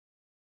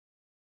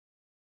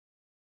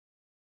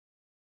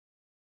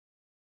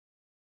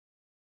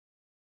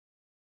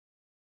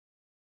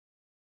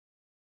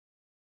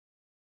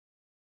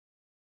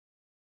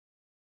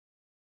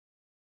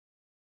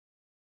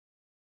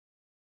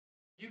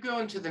You go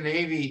into the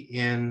Navy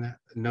in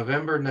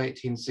November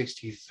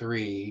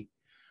 1963.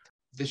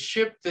 The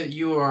ship that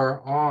you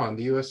are on,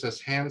 the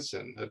USS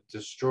Hanson, a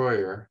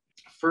destroyer,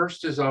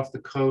 first is off the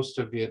coast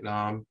of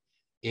Vietnam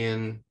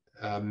in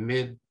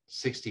mid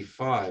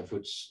 65,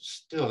 which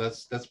still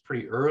that's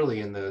pretty early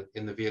in the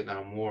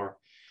Vietnam War.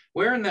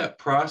 Where in that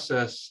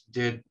process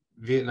did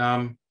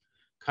Vietnam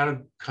kind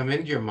of come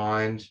into your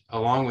mind,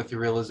 along with the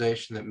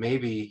realization that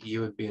maybe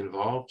you would be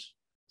involved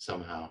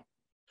somehow?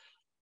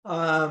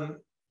 Um,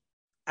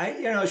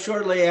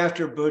 Shortly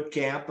after boot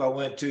camp, I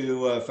went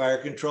to Fire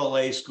Control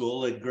A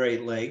School at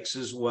Great Lakes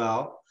as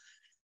well.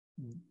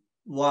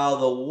 While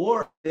the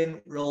war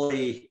didn't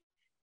really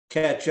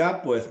catch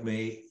up with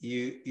me,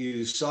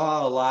 you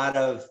saw a lot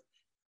of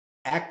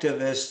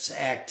activists'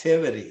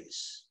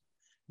 activities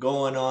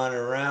going on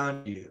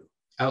around you.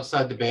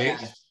 Outside the base?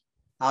 And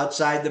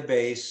outside the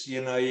base,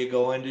 you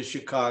go into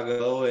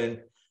Chicago, and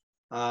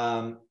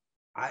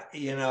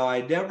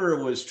I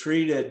never was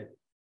treated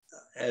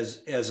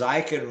as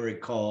I can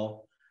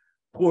recall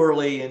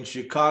poorly in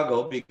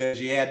Chicago,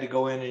 because you had to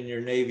go in your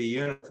Navy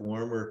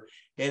uniform, or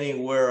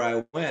anywhere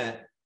I went,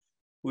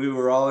 we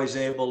were always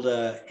able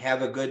to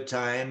have a good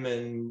time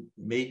and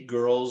meet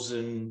girls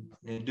and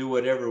do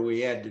whatever we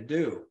had to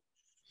do.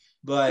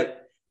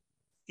 But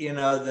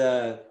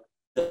the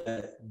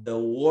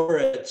war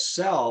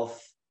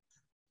itself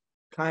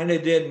kind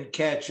of didn't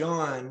catch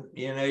on.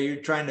 You're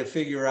trying to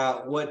figure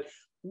out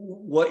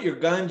what your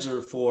guns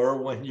are for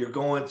when you're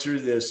going through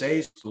this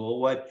A school.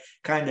 What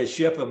kind of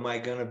ship am I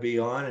going to be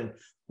on, and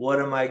what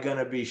am I going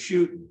to be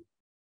shooting?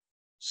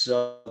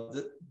 So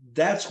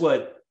that's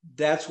what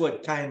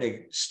kind of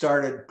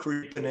started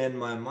creeping in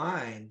my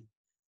mind.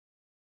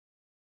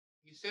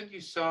 You said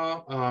you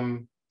saw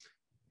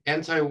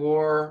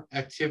anti-war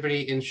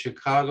activity in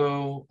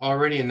Chicago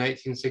already in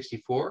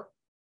 1964?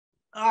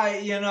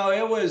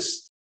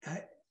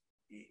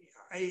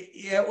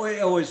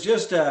 It was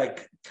just a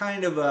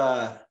kind of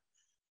a,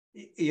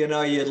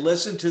 you'd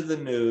listen to the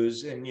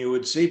news and you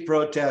would see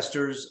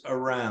protesters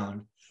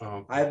around.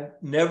 Oh, I've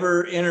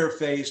never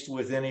interfaced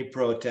with any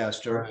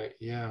protester. right,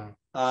 yeah.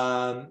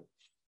 I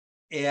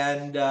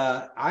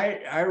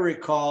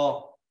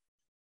recall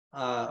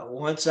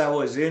once I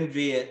was in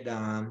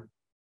Vietnam,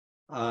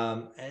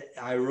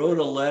 I wrote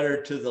a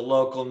letter to the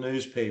local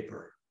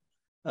newspaper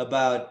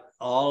about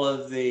all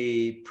of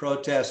the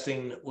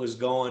protesting that was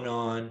going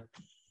on,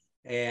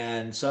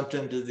 and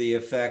something to the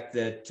effect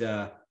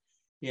that,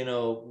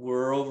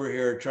 we're over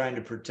here trying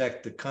to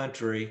protect the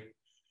country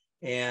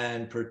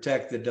and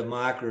protect the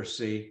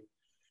democracy.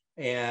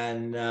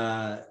 And,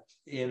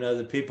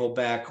 the people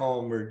back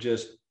home are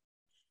just,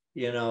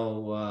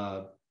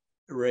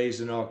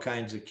 raising all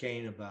kinds of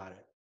cane about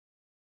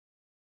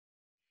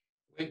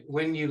it.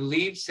 When you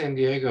leave San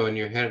Diego and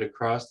you're headed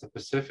across the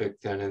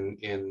Pacific, then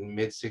in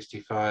mid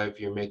 65,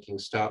 you're making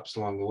stops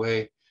along the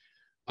way.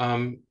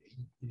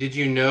 Did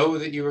you know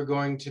that you were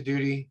going to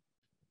duty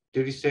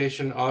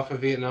station off of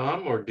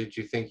Vietnam, or did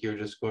you think you were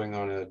just going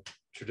on a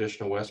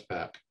traditional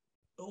Westpac?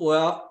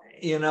 Well,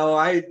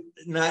 I,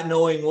 not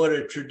knowing what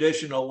a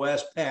traditional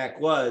Westpac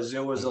was,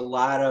 there was a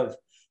lot of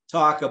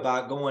talk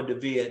about going to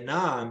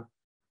Vietnam,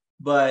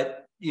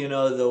 but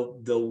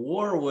the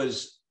war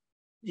was,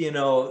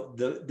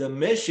 the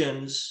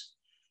missions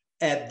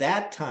at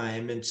that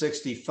time in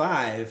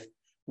 65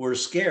 were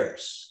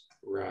scarce.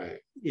 Right.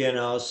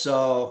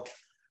 So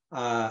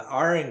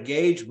our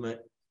engagement,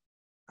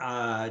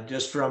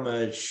 just from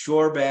a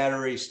shore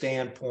battery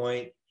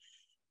standpoint,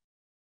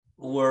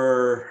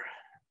 were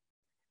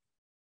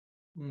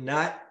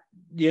not,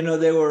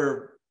 they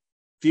were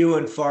few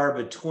and far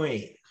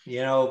between,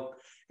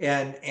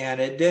 and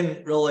it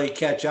didn't really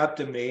catch up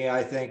to me.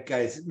 I think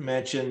I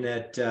mentioned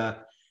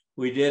that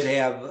we did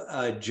have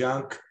a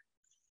junk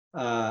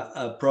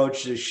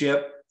approach the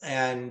ship,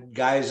 and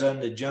guys on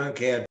the junk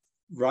had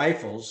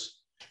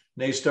rifles.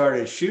 They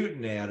started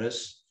shooting at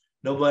us.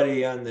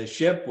 Nobody on the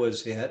ship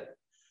was hit,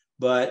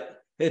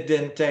 but it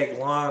didn't take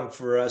long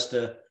for us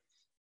to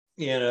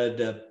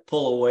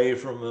pull away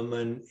from them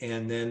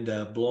and then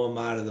to blow them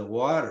out of the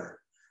water.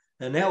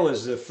 And that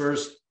was the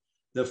first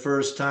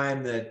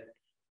time that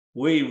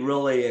we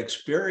really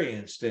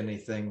experienced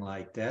anything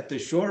like that. The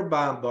shore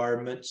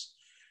bombardments,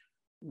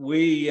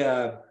 we,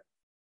 there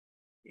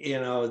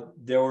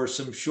were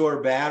some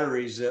shore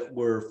batteries that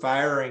were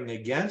firing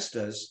against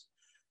us,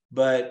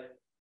 but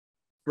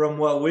from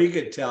what we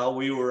could tell,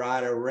 we were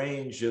out of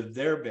range of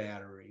their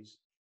batteries.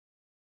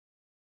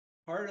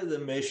 Part of the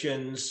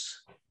missions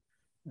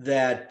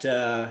that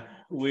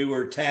we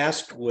were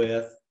tasked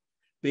with,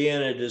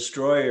 being a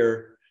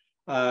destroyer,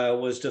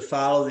 was to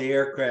follow the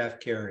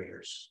aircraft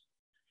carriers.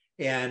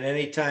 And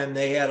anytime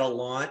they had a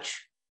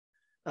launch,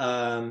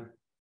 of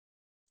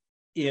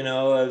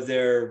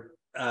their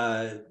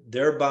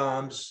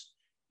bombs,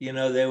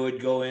 they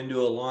would go into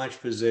a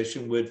launch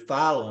position, would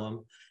follow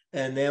them.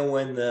 And then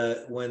when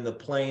the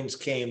planes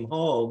came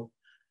home,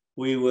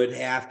 we would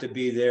have to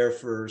be there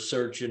for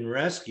search and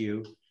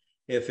rescue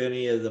if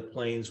any of the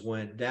planes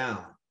went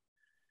down.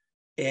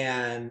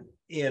 And,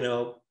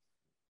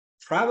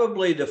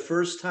 probably the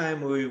first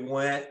time we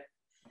went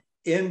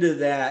into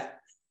that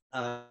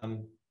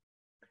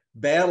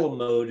battle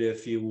mode,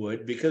 if you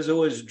would, because it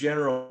was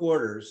general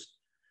quarters.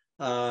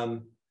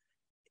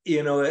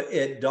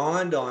 It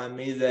dawned on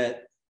me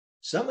that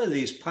some of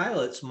these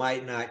pilots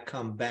might not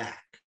come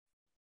back.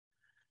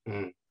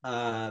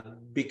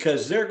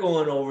 Because they're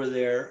going over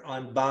there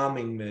on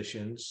bombing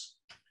missions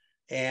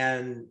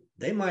and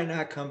they might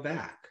not come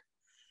back.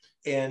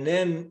 And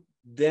then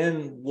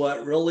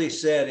what really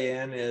set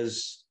in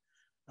is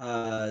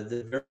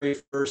the very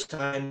first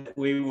time that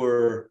we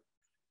were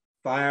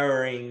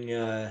firing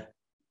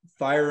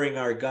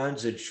our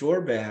guns at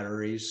shore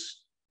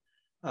batteries.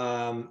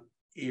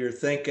 You're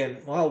thinking,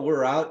 well,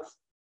 we're out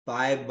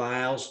 5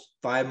 miles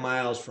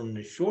from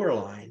the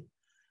shoreline.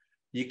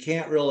 You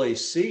can't really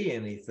see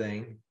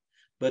anything,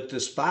 but the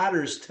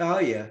spotters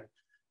tell you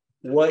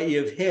what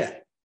you've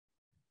hit,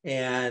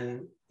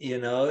 and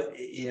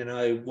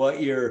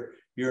what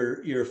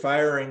your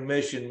firing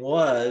mission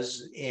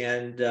was,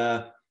 and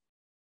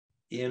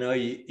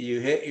you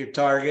hit your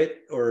target,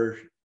 or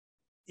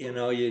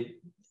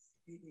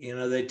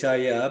they tell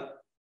you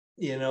up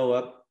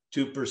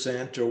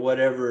 2% or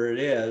whatever it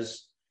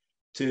is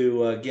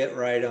to get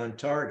right on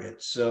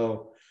target.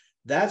 So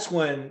that's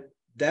when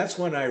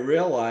I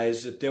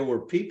realized that there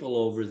were people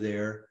over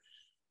there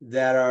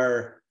that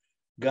our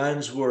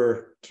guns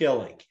were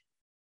killing.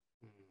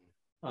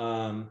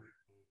 I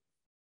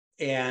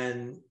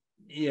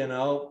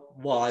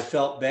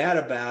felt bad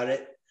about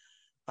it.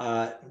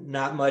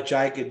 Not much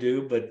I could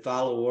do but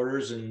follow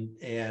orders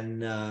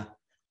and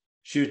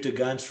shoot the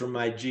guns from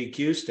my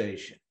GQ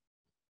station.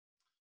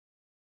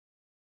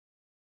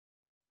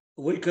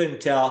 We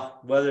couldn't tell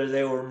whether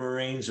they were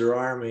Marines or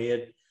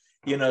Army.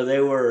 They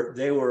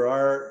were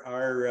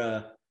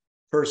our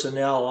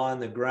personnel on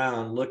the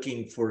ground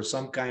looking for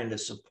some kind of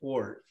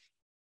support.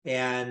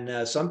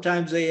 And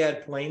sometimes they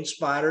had plane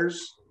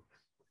spotters,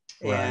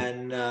 right,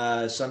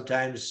 and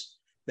sometimes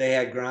they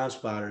had ground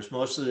spotters.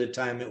 Most of the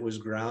time it was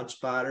ground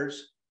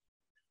spotters,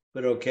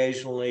 but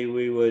occasionally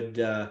we would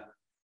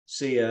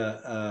see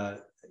a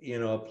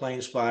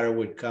plane spotter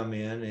would come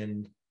in,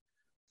 and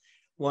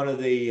one of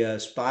the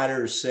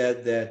spotters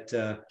said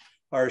that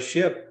our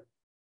ship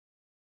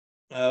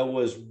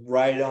was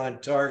right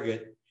on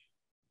target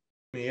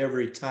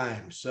every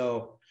time.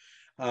 So,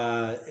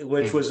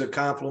 which was a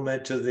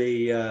compliment to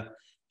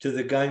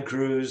the gun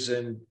crews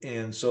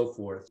and so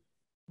forth.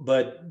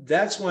 But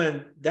that's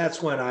when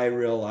I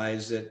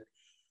realized that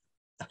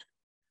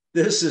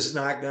this is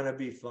not going to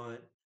be fun.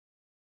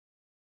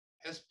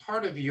 As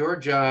part of your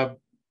job,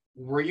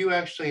 were you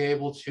actually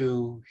able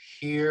to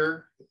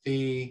hear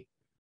the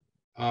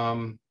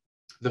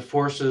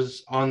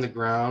forces on the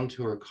ground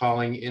who are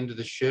calling into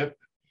the ship?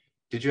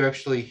 Did you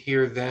actually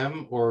hear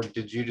them, or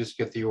did you just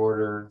get the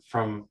order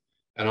from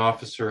an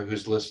officer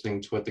who's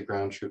listening to what the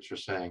ground troops are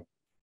saying?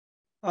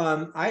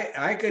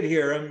 I could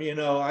hear them.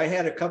 I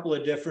had a couple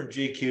of different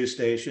GQ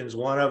stations.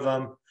 One of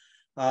them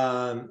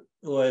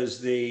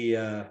was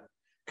the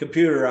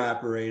computer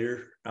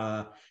operator.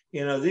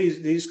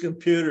 These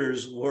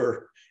computers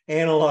were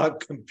analog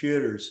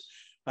computers,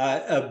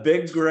 a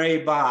big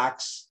gray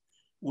box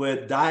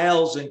with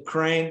dials and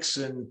cranks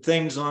and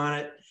things on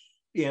it,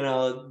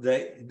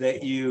 that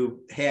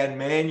you had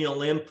manual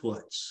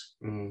inputs.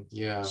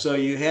 Yeah. So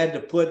you had to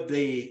put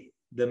the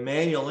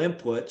manual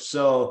input.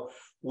 So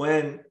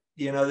when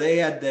they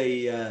had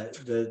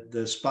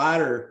the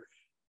spotter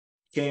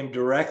came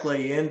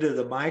directly into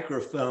the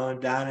microphone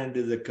down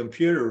into the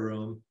computer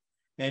room,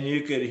 and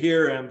you could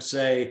hear him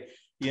say,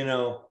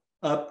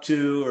 up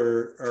to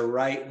or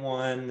right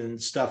one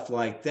and stuff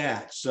like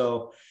that.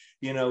 So,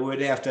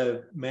 we'd have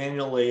to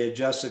manually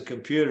adjust the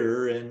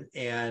computer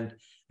and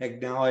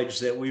acknowledge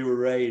that we were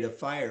ready to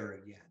fire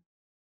again.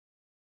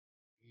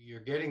 You're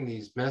getting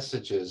these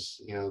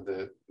messages,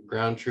 the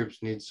ground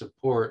troops need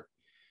support.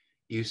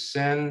 You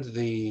send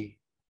the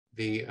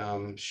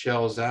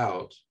shells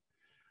out,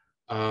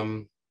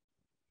 and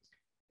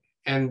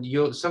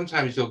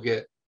sometimes you'll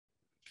get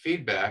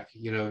feedback,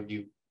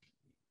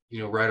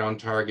 right on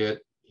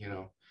target,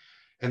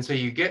 and so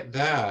you get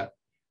that,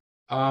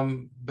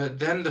 but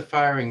then the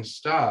firing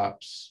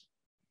stops,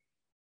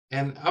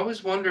 and I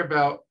always wonder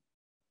about,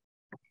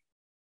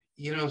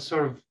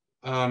 sort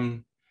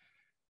of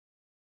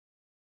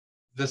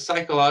the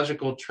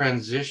psychological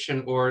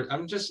transition, or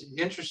I'm just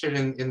interested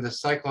in the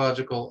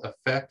psychological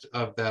effect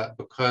of that,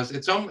 because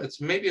it's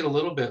maybe a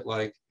little bit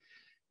like,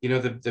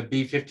 the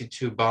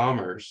B-52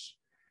 bombers,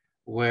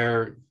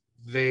 where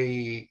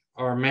they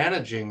are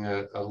managing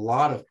a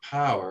lot of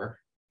power,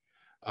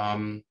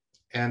 and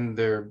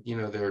they're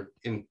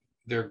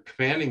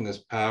commanding this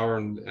power,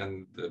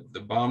 and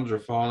the bombs are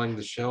falling,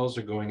 the shells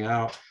are going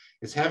out.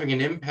 It's having an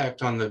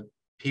impact on the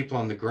people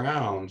on the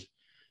ground,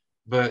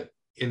 but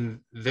in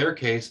their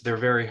case, they're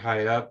very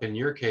high up. In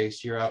your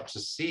case, you're out to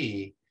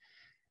sea.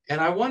 And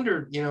I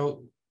wonder,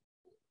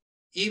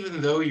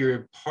 even though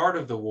you're part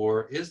of the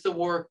war, is the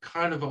war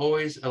kind of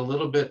always a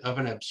little bit of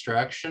an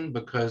abstraction,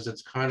 because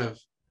it's kind of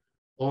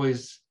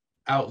always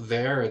out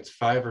there, it's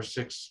 5 or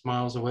 6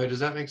 miles away. Does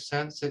that make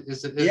sense?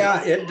 Is it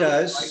Yeah, it like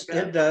does. It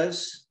that?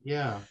 does.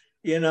 Yeah.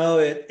 You know,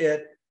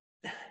 it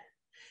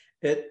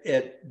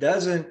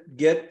doesn't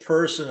get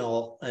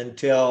personal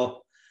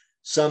until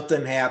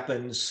something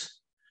happens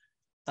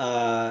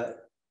uh,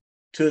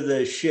 to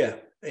the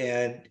ship,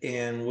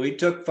 and we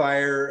took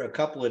fire a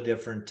couple of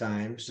different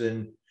times,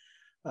 and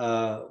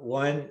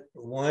one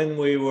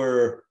we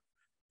were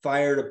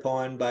fired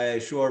upon by a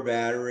shore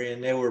battery,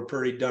 and they were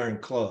pretty darn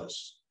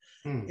close,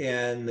 Hmm.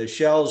 and the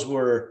shells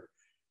were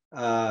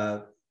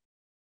uh,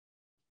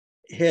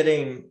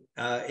 hitting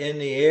in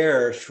the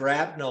air.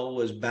 Shrapnel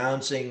was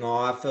bouncing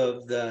off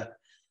of the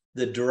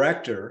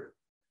director,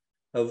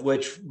 of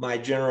which my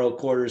general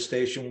quarters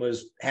station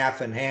was half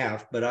and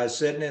half. But I was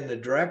sitting in the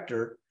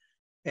director,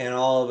 and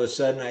all of a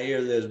sudden I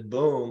hear this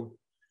boom,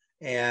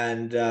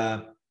 and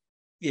the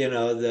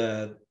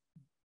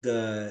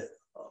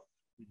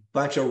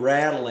bunch of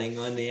rattling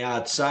on the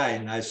outside,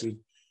 and I said,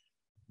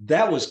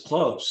 "That was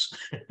close.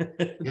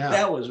 Yeah.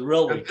 That was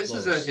really And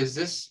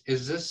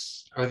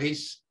close." are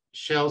these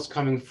shells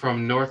coming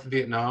from North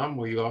Vietnam?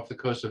 Were you off the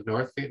coast of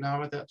North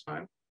Vietnam at that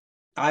time?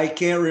 I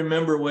can't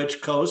remember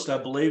which coast. I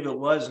believe it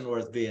was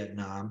North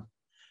Vietnam,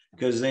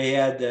 because they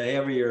had the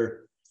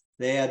heavier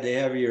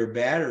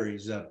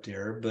batteries up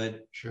there.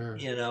 But Sure.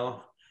 you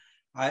know,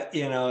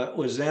 it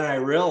was then I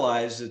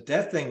realized that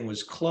that thing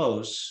was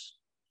close,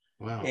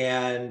 Wow.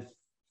 and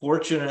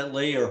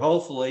fortunately or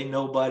hopefully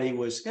nobody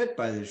was hit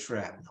by the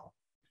shrapnel.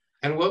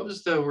 And what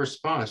was the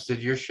response?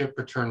 Did your ship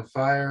return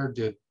fire?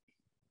 Did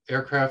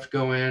aircraft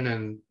go in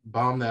and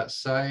bomb that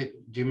site?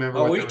 Do you remember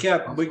Oh, what we the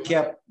kept response we was?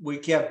 kept we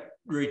kept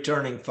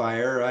returning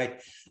fire.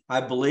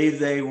 I believe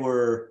they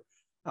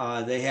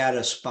had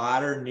a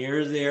spotter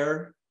near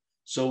there,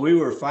 so we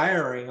were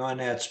firing on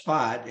that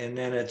spot, and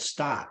then it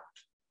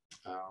stopped.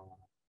 Oh,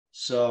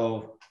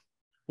 So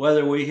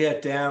whether we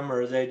hit them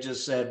or they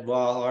just said,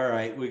 "Well, all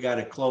right, we got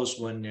a close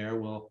one there.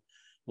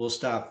 We'll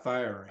stop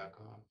firing." back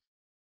off.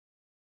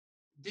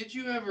 Did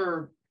you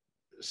ever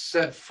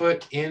set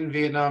foot in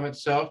Vietnam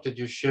itself? Did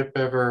your ship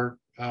ever,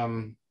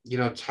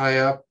 tie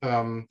up?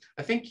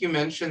 I think you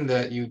mentioned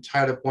that you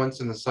tied up once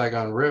in the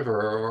Saigon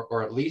River,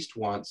 or at least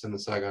once in the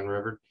Saigon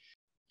River.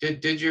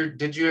 Did you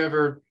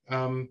ever,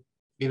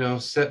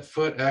 set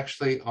foot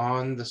actually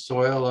on the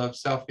soil of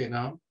South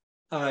Vietnam?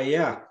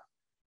 Yeah,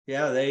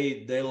 yeah.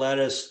 They let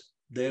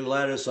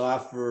us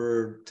off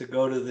to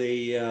go to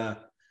the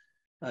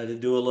to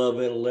do a little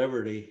bit of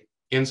liberty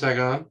In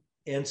Saigon?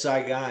 in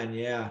Saigon.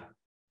 Yeah,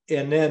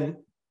 and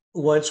then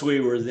once we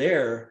were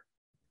there,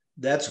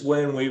 that's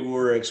when we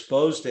were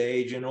exposed to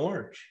Agent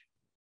Orange.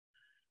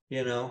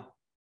 You know,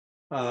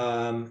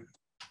 um,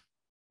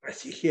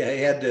 yeah, it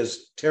had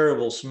this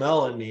terrible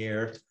smell in the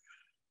air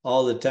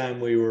all the time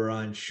we were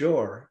on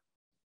shore,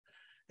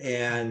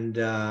 and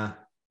I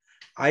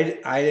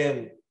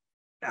didn't.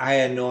 I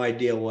had no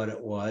idea what it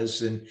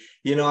was, and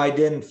I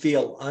didn't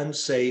feel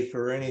unsafe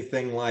or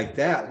anything like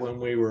that when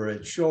we were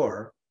at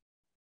shore.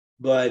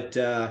 But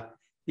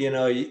you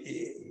know,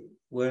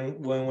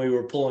 when we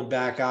were pulling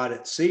back out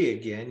at sea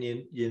again,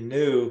 you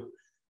knew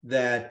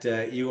that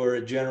you were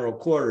at general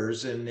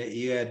quarters and that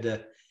you had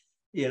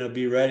to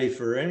be ready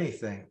for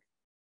anything.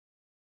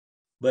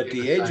 But In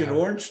the Saigon.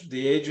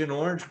 The Agent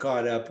Orange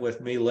caught up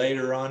with me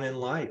later on in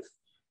life.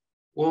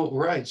 Well,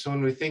 right. So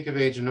when we think of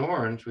Agent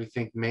Orange, we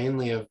think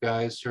mainly of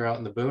guys who are out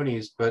in the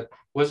boonies, but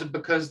was it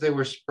because they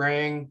were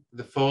spraying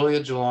the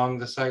foliage along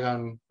the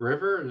Saigon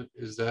River?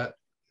 Is that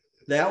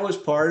That was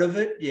part of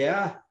it,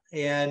 yeah.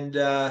 And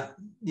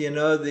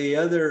the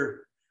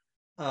other,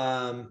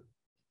 um,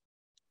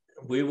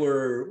 we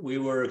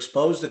were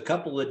exposed a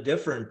couple of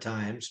different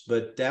times,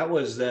 but that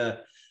was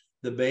the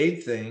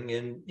big thing.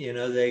 And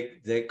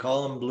they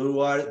call them blue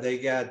water. They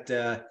got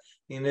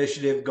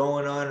initiative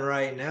going on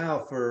right now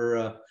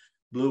for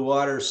blue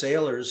water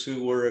sailors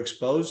who were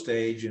exposed to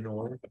Agent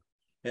Orange,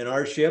 and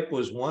our ship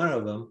was one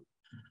of them.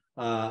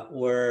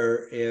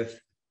 Where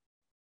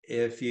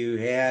if you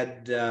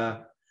had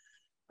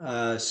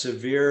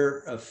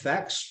severe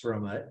effects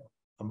from it,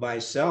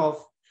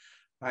 myself,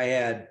 I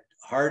had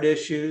heart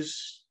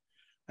issues.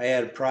 I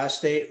had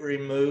prostate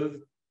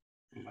removed,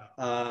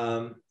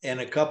 and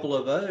a couple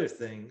of other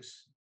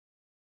things.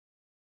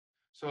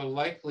 so a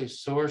likely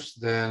source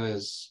then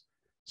is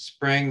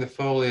spraying the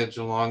foliage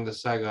along the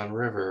Saigon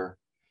River,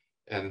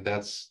 and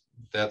that's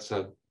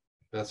a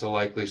that's a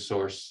likely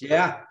source of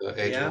Yeah, the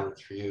Agent yeah.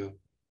 Orange for you.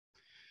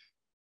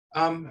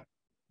 Um,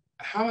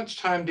 how much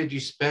time did you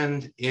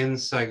spend in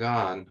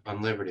Saigon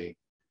on Liberty?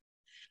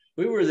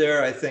 We were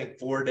there, I think,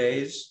 4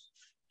 days.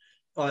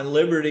 On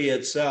Liberty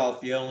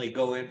itself, you only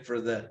go in for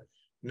the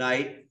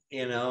night,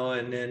 and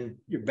then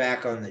you're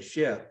back on the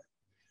ship.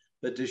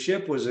 But the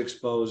ship was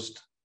exposed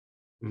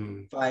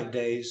Hmm, 5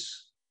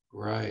 days.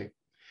 right.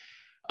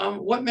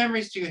 What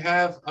memories do you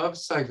have of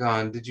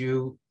Saigon? Did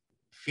you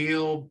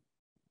feel,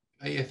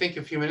 I think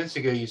a few minutes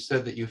ago you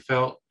said that you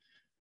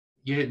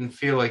didn't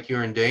feel like you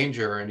were in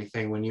danger or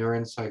anything when you were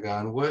in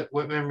Saigon. What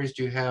memories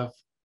do you have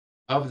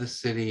of the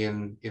city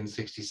in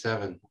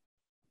 '67?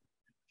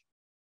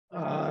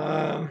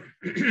 Um,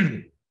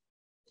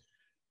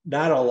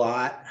 not a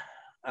lot.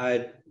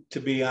 To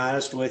be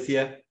honest with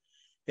you,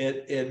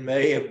 it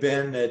may have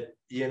been that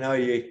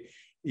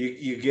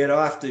you get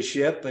off the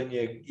ship and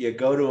you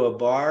go to a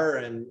bar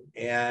and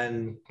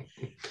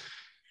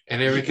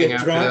And you everything get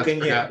after drunk that's and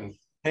you forgotten.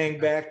 hang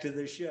back to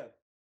the ship.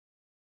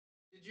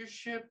 Did your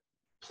ship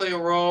play a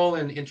role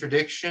in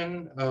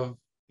interdiction of,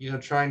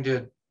 trying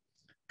to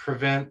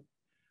prevent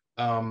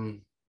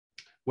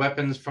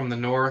weapons from the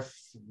north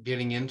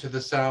getting into the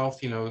south,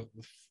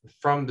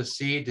 from the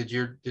sea? Did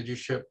your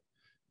ship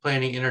play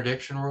any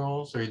interdiction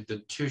roles, or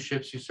the two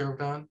ships you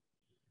served on?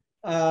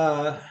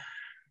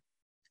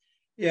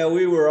 Yeah,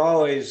 we were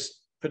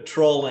always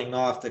patrolling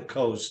off the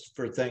coast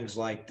for things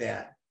like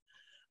that.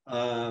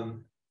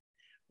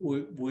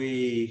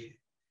 We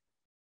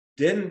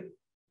didn't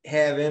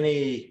have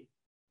any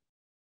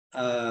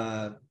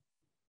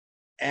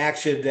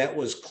action that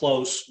was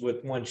close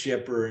with one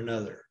ship or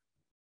another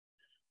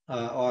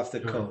off the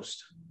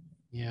coast.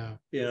 Yeah.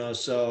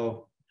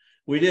 So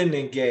we didn't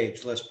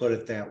engage, let's put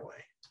it that way.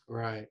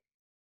 Right.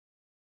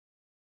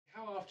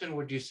 How often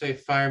would you say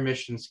fire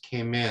missions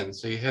came in?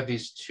 So you had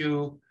these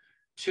two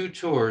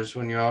tours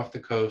when you're off the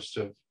coast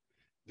of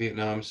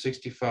Vietnam,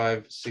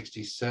 65,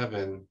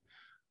 67.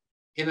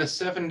 In a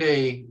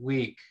 7-day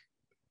week,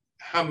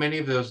 how many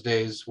of those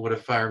days would a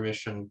fire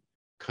mission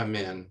come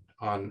in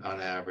on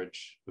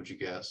average, would you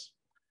guess?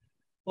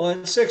 Well,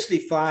 in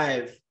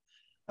 65,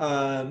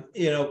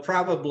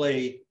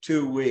 probably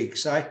 2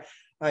 weeks. I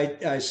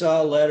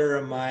saw a letter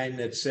of mine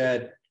that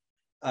said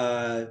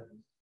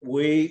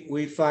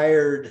we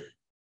fired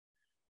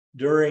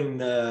during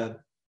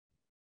the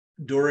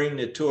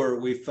tour,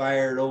 we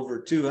fired over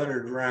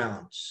 200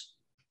 rounds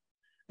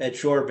at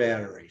shore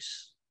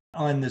batteries.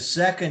 On the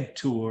second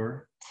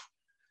tour,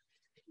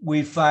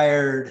 we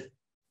fired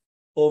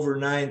over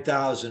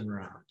 9,000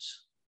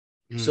 rounds.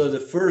 So the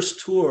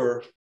first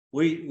tour,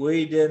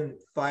 we didn't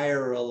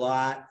fire a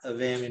lot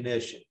of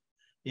ammunition,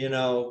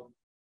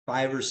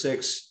 5 or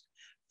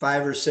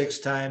 6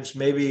 times,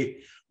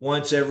 maybe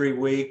once every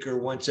week or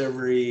once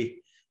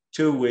every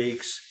 2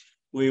 weeks,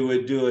 we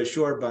would do a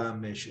shore bomb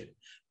mission.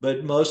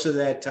 But most of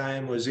that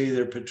time was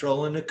either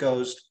patrolling the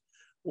coast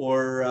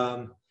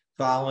or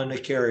following a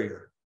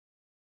carrier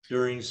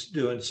doing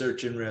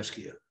search and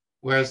rescue.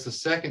 Whereas the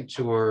second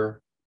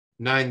tour,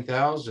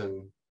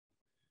 9,000.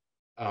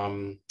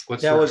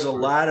 That was a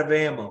lot of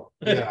ammo.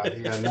 Yeah,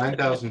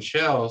 9,000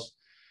 shells.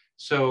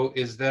 So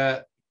is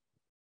that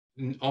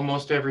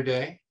almost every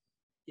day?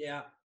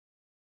 Yeah.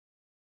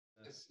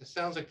 It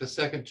sounds like the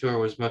second tour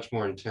was much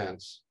more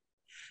intense.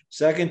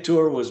 Second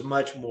tour was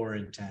much more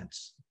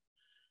intense.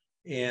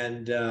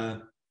 And,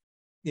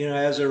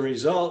 as a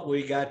result,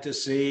 we got to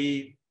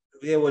see,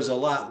 it was a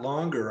lot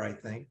longer, I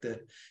think. The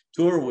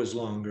tour was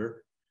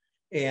longer.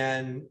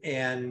 And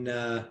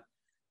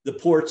the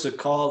ports of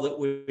call that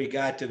we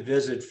got to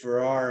visit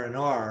for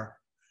R&R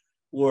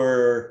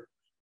were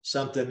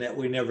something that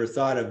we never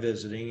thought of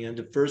visiting. And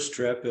the first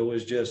trip, it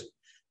was just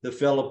the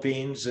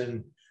Philippines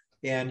and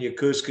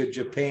Yokosuka,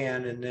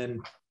 Japan, and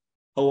then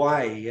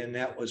Hawaii. And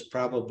that was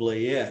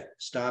probably it.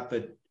 Stop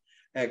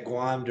at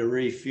Guam to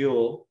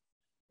refuel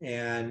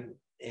and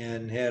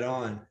head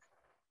on.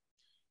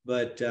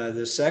 But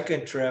the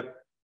second trip,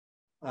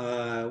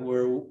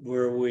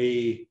 where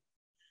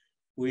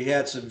we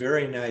had some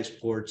very nice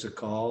ports of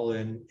call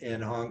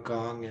in Hong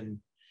Kong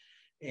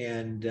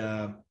and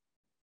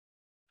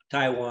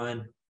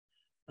Taiwan.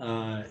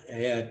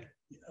 Had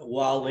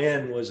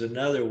Hualien was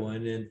another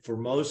one, in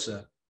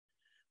Formosa.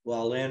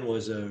 Hualien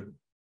was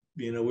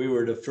we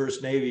were the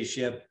first Navy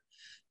ship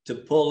to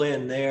pull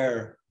in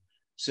there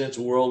since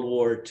World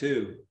War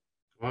II.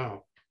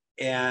 Wow.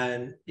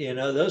 And,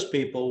 those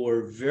people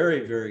were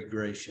very, very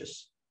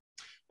gracious.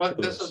 Well,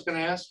 this was going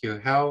to ask you,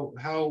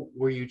 how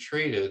were you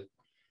treated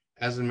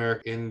as an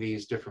American in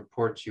these different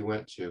ports you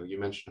went to? You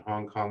mentioned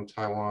Hong Kong,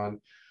 Taiwan.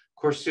 Of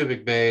course,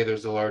 Subic Bay,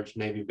 there's a large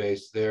Navy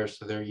base there,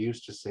 so they're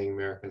used to seeing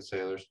American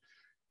sailors.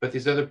 But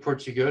these other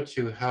ports you go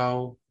to,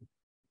 how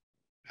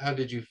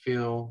did you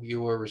feel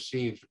you were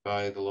received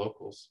by the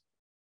locals?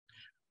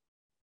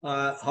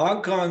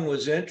 Hong Kong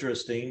was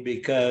interesting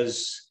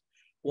because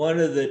one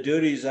of the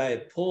duties I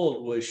had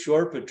pulled was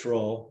shore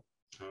patrol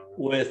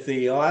with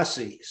the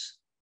Aussies.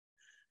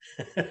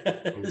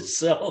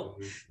 So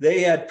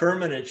they had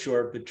permanent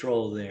shore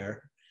patrol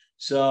there.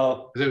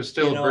 So it was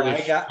still a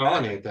British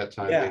colony at that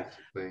time,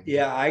 basically.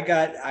 Yeah, I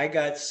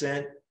got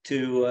sent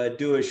to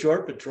do a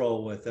shore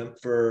patrol with them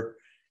for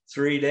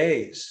 3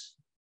 days,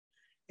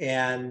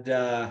 and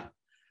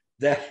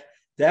that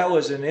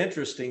was an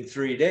interesting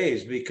 3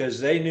 days because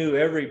they knew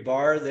every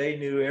bar, they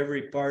knew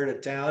every part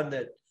of town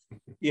that,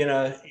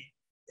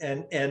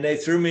 and they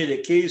threw me the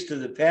keys to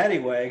the paddy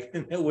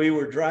wagon that we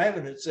were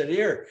driving and said,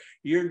 "Here,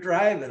 you're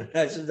driving."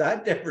 I said,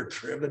 "I've never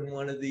driven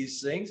one of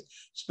these things,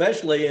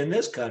 especially in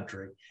this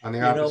country." On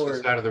the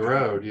opposite side of the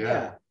road,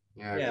 yeah.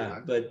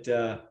 But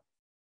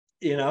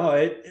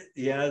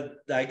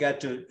I got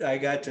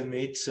to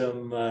meet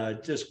some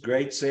just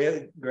great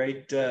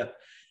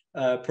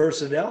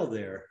personnel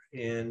there,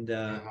 and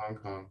in Hong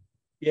Kong.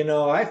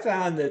 I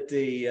found that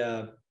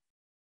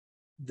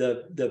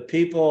the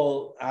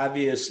people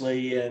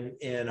obviously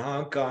in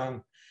Hong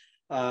Kong,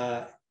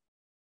 uh,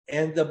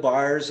 and the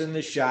bars and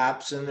the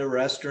shops and the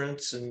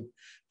restaurants and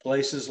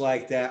places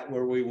like that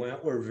where we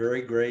went were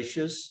very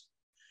gracious.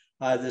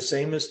 The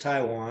same as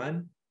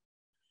Taiwan,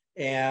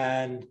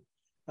 and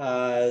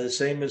the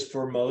same as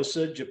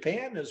Formosa,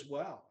 Japan as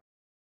well.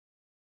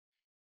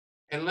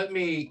 And let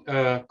me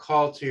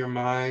call to your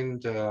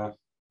mind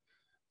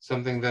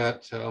something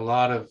that a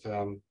lot of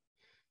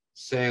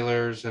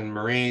sailors and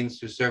Marines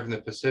who serve in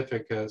the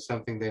Pacific,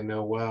 something they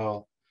know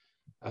well.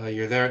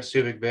 You're there at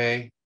Subic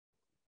Bay,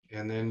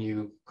 and then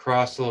you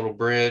cross a little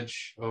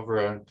bridge over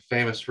a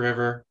famous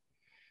river,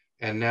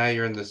 and now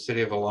you're in the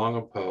city of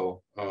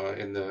Olongapo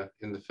in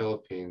the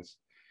Philippines.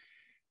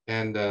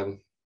 And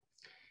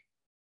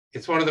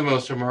it's one of the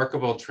most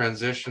remarkable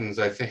transitions,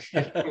 I think,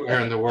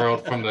 anywhere in the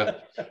world, from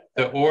the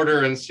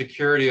order and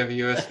security of a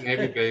U.S.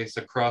 Navy base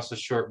across a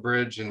short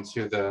bridge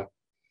into the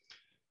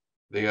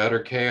utter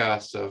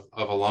chaos of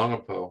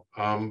Olongapo.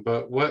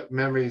 But what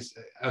memories,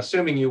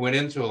 assuming you went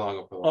into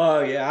Olongapo? Oh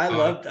yeah, I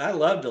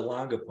loved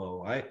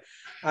Olongapo.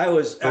 I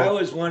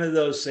was one of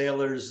those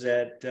sailors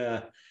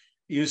that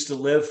used to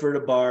live for the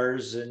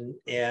bars and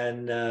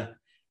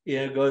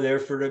go there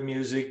for the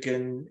music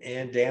and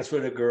dance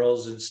with the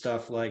girls and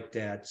stuff like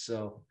that.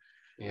 So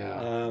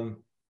Yeah.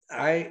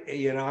 I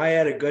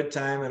had a good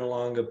time in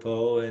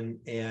Olongapo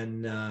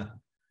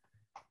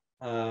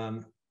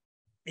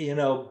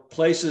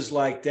places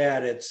like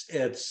that.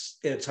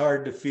 It's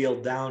hard to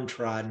feel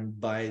downtrodden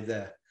by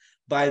the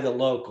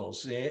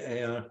locals.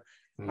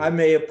 I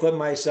may have put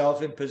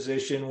myself in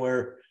position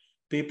where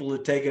people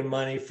had taken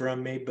money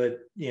from me, but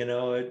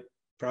it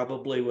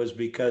probably was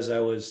because I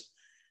was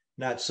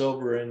not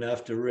sober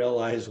enough to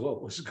realize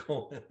what was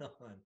going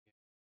on.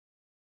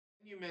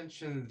 You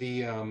mentioned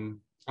the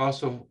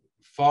also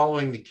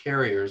following the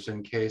carriers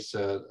in case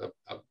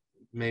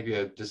maybe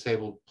a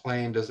disabled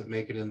plane doesn't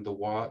make it in the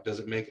water,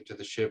 doesn't make it to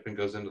the ship and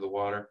goes into the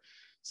water,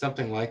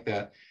 something like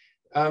that.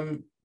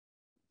 In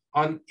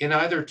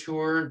either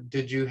tour,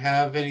 did you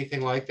have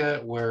anything like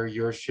that where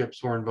your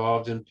ships were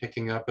involved in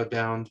picking up a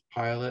downed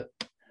pilot?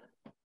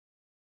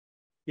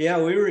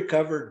 Yeah, we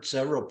recovered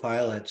several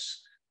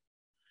pilots,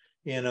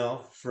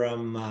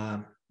 from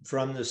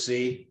the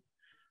sea.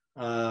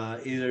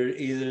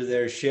 Either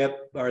their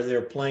ship or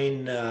their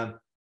plane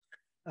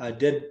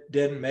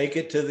didn't make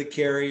it to the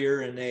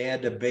carrier and they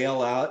had to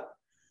bail out,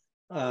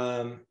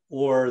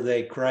 or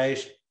they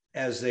crashed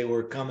as they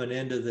were coming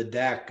into the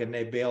deck and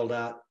they bailed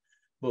out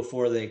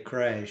before they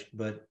crashed.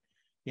 But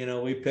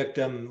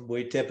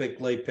we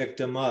typically picked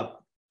them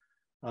up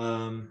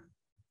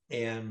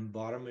and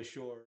brought them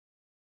ashore.